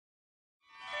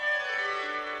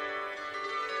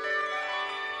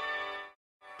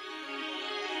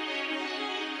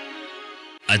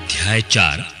अध्याय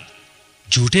 4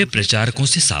 झूठे प्रचारकों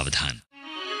से सावधान।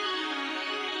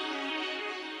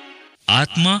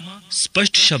 आत्मा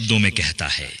स्पष्ट शब्दों में कहता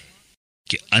है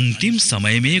कि अंतिम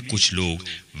समय में कुछ लोग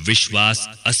विश्वास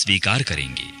अस्वीकार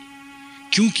करेंगे,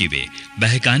 क्योंकि वे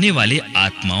बहकाने वाले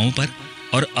आत्माओं पर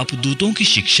और अपदूतों की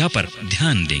शिक्षा पर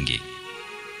ध्यान देंगे।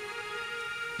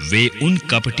 वे उन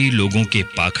कपटी लोगों के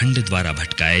पाखंड द्वारा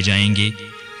भटकाए जाएंगे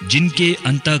जिनके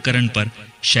अंतःकरण पर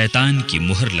शैतान की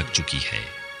मुहर लग चुकी है,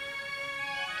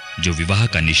 जो विवाह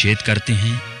का निषेध करते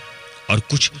हैं और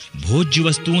कुछ भोज्य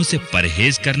वस्तुओं से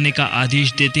परहेज करने का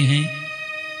आदेश देते हैं।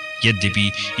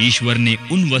 यद्यपि ईश्वर ने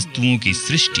उन वस्तुओं की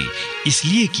सृष्टि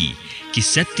इसलिए की कि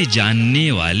सत्य जानने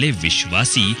वाले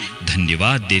विश्वासी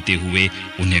धन्यवाद देते हुए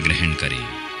उन्हें ग्रहण करें,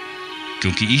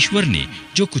 क्योंकि ईश्वर ने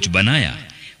जो कुछ बनाया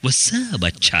वह सब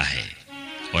अच्छा है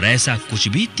और ऐसा कुछ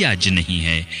भी त्याज्य नहीं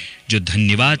है जो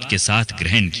धन्यवाद के साथ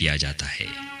ग्रहण किया जाता है।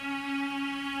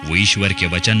 वो ईश्वर के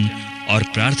वचन और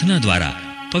प्रार्थना द्वारा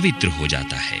पवित्र हो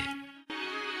जाता है।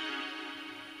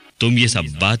 तुम ये सब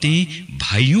बातें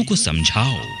भाइयों को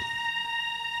समझाओ।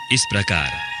 इस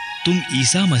प्रकार तुम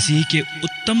ईसा मसीह के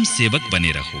उत्तम सेवक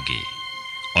बने रहोगे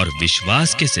और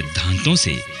विश्वास के सिद्धांतों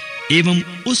से एवं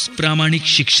उस प्रामाणिक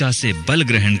शिक्षा से बल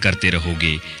ग्रहण करते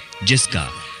रहोगे जिसका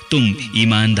तुम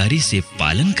ईमानदारी से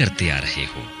पालन करते आ रहे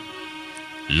हो।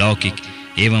 लौकिक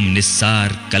एवं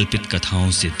निस्सार कल्पित कथाओं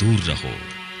से दूर रहो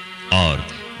और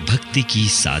भक्ति की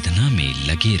साधना में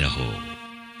लगे रहो।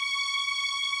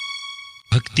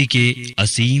 भक्ति के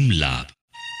असीम लाभ।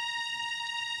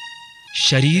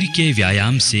 शरीर के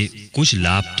व्यायाम से कुछ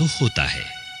लाभ तो होता है,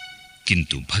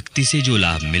 किंतु भक्ति से जो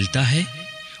लाभ मिलता है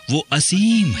वो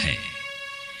असीम है,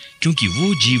 क्योंकि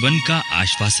वो जीवन का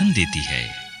आश्वासन देती है,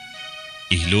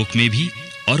 इहलोक में भी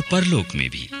और परलोक में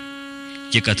भी।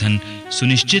 ये कथन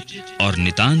सुनिश्चित और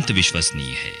नितांत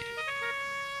विश्वसनीय है।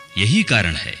 यही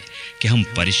कारण है कि हम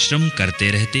परिश्रम करते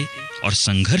रहते और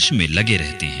संघर्ष में लगे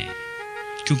रहते हैं,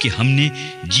 क्योंकि हमने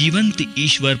जीवंत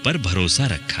ईश्वर पर भरोसा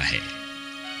रखा है,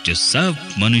 जो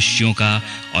सब मनुष्यों का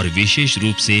और विशेष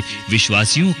रूप से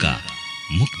विश्वासियों का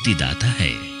मुक्तिदाता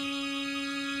है।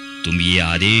 तुम ये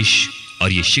आदेश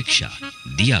और ये शिक्षा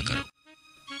दिया करो।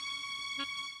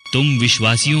 तुम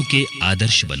विश्वासियों के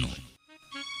आदर्श बनो।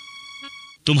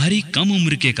 तुम्हारी कम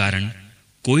उम्र के कारण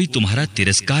कोई तुम्हारा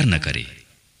तिरस्कार न करे।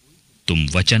 तुम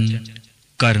वचन,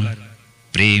 कर्म,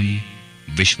 प्रेम,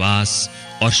 विश्वास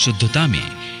और शुद्धता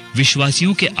में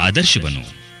विश्वासियों के आदर्श बनो।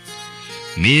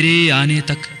 मेरे आने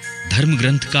तक धर्म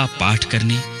ग्रंथ का पाठ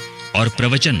करने और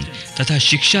प्रवचन तथा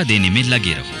शिक्षा देने में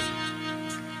लगे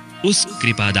रहो। उस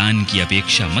कृपादान की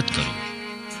अपेक्षा मत करो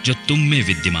जो तुम में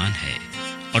विद्यमान है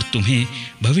और तुम्हें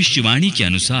भविष्यवाणी के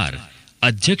अनुसार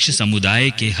अध्यक्ष समुदाय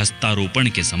के हस्तारोपण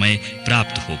के समय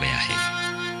प्राप्त हो गया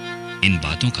है। इन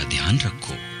बातों का ध्यान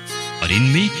रखो और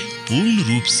इनमें पूर्ण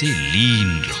रूप से लीन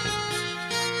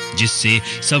रहो, जिससे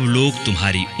सब लोग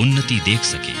तुम्हारी उन्नति देख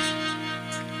सके।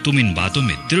 तुम इन बातों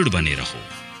में दृढ़ बने रहो।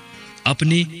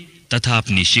 अपने तथा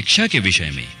अपनी शिक्षा के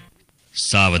विषय में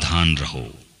सावधान रहो।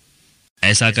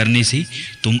 ऐसा करने से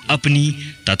तुम अपनी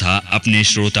तथा अपने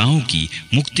श्रोताओं की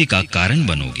मुक्ति का कारण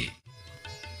बनोगे।